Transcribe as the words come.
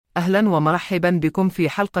أهلا ومرحبا بكم في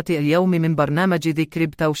حلقة اليوم من برنامج ذي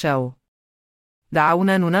كريبتو شاو.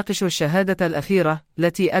 دعونا نناقش الشهادة الأخيرة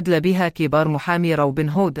التي أدلى بها كبار محامي روبن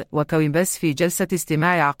هود وكوينبيس في جلسة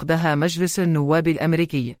استماع عقدها مجلس النواب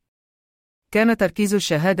الأمريكي. كان تركيز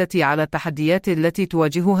الشهادة على التحديات التي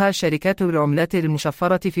تواجهها شركات العملات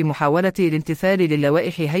المشفرة في محاولة الامتثال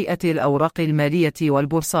للوائح هيئة الأوراق المالية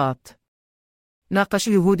والبورصات. ناقش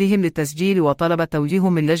جهودهم للتسجيل وطلب توجيه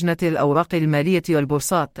من لجنة الأوراق المالية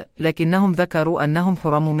والبورصات، لكنهم ذكروا أنهم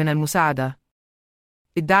حرموا من المساعدة.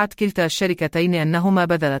 ادعت كلتا الشركتين أنهما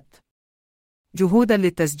بذلت جهودا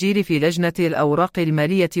للتسجيل في لجنة الأوراق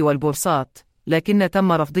المالية والبورصات، لكن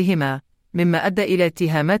تم رفضهما، مما أدى إلى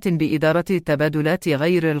اتهامات بإدارة التبادلات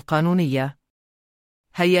غير القانونية.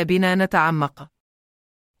 هيا بنا نتعمق.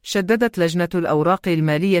 شددت لجنة الأوراق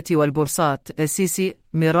المالية والبورصات (SEC)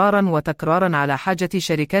 مراراً وتكراراً على حاجة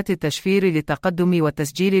شركات التشفير للتقدم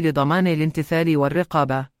والتسجيل لضمان الامتثال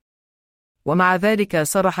والرقابة. ومع ذلك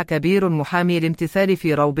صرح كبير محامي الامتثال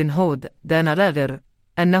في روبن هود دان لاغر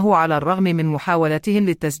أنه على الرغم من محاولتهم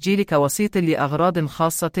للتسجيل كوسيط لأغراض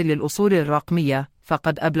خاصة للأصول الرقمية،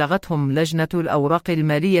 فقد أبلغتهم لجنة الأوراق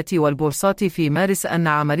المالية والبورصات في مارس أن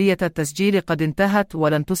عملية التسجيل قد انتهت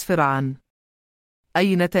ولن تسفر عن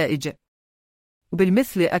أي نتائج.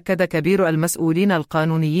 بالمثل أكد كبير المسؤولين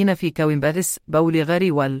القانونيين في كوينبيس بول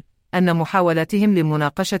غاريول أن محاولاتهم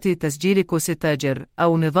لمناقشة تسجيل كوس التاجر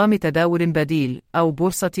أو نظام تداول بديل أو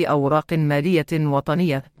بورصة أوراق مالية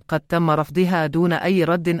وطنية قد تم رفضها دون أي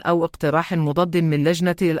رد أو اقتراح مضاد من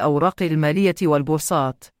لجنة الأوراق المالية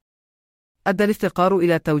والبورصات. أدى الافتقار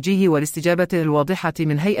إلى التوجيه والاستجابة الواضحة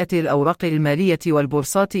من هيئة الأوراق المالية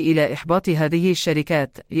والبورصات إلى إحباط هذه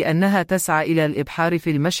الشركات، لأنها تسعى إلى الإبحار في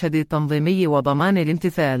المشهد التنظيمي وضمان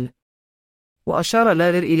الامتثال. وأشار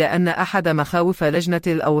لاغر إلى أن أحد مخاوف لجنة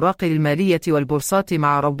الأوراق المالية والبورصات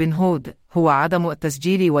مع روبن هود هو عدم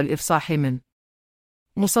التسجيل والإفصاح من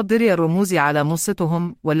مصدري الرموز على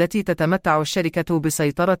منصتهم، والتي تتمتع الشركة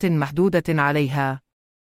بسيطرة محدودة عليها.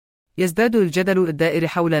 يزداد الجدل الدائر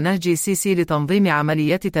حول نهج SEC لتنظيم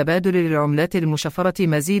عمليات تبادل العملات المشفرة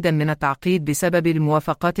مزيدا من التعقيد بسبب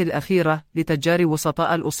الموافقات الأخيرة لتجار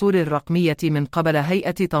وسطاء الأصول الرقمية من قبل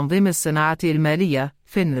هيئة تنظيم الصناعة المالية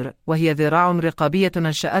FINRA، وهي ذراع رقابية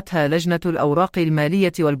أنشأتها لجنة الأوراق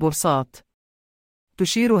المالية والبورصات.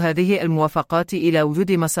 تشير هذه الموافقات إلى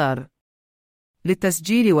وجود مسار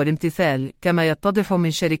للتسجيل والامتثال، كما يتضح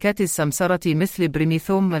من شركات السمسرة مثل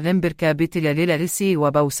بريميثوم ليمبر كابيتال ليلاريسي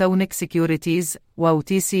وبوسونيك سيكيورتيز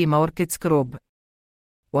وأوتيسي ماركتس كروب.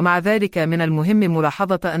 ومع ذلك من المهم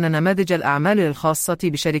ملاحظة أن نماذج الأعمال الخاصة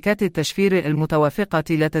بشركات التشفير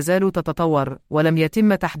المتوافقة لا تزال تتطور، ولم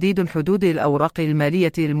يتم تحديد حدود الأوراق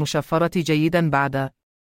المالية المشفرة جيدا بعد.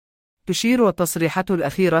 تشير التصريحات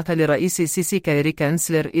الأخيرة لرئيس SEC كيري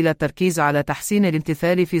كانسلر إلى التركيز على تحسين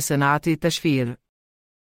الامتثال في صناعة التشفير،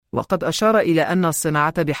 وقد أشار إلى أن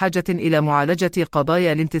الصناعة بحاجة إلى معالجة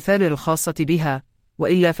قضايا الامتثال الخاصة بها،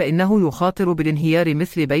 وإلا فإنه يخاطر بالانهيار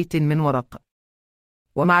مثل بيت من ورق.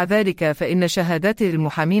 ومع ذلك فإن شهادات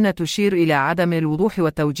المحامين تشير إلى عدم الوضوح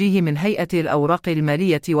والتوجيه من هيئة الأوراق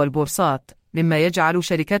المالية والبورصات، مما يجعل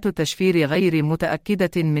شركات التشفير غير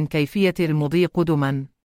متأكدة من كيفية المضي قدما.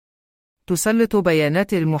 تسلط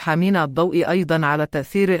بيانات المحامين الضوء أيضا على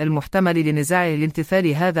التأثير المحتمل لنزاع الامتثال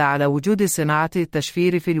هذا على وجود صناعة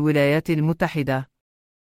التشفير في الولايات المتحدة.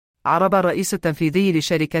 عرب الرئيس التنفيذي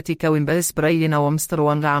لشركة كوينبيس براين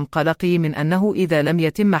ومستروان عن قلقه من أنه إذا لم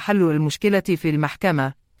يتم حل المشكلة في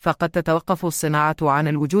المحكمة فقد تتوقف الصناعة عن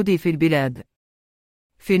الوجود في البلاد.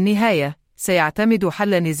 في النهاية سيعتمد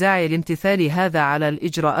حل نزاع الامتثال هذا على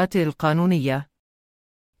الإجراءات القانونية.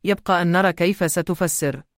 يبقى أن نرى كيف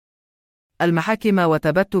ستفسر المحاكم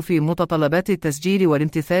وتبت في متطلبات التسجيل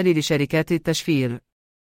والامتثال لشركات التشفير.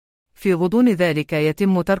 في غضون ذلك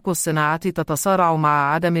يتم ترك الصناعة تتصارع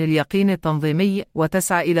مع عدم اليقين التنظيمي،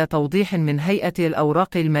 وتسعى إلى توضيح من هيئة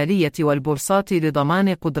الأوراق المالية والبورصات لضمان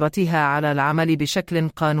قدرتها على العمل بشكل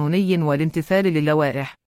قانوني والامتثال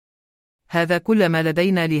للوائح. هذا كل ما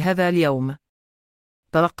لدينا لهذا اليوم.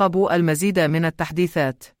 ترقبوا المزيد من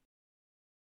التحديثات.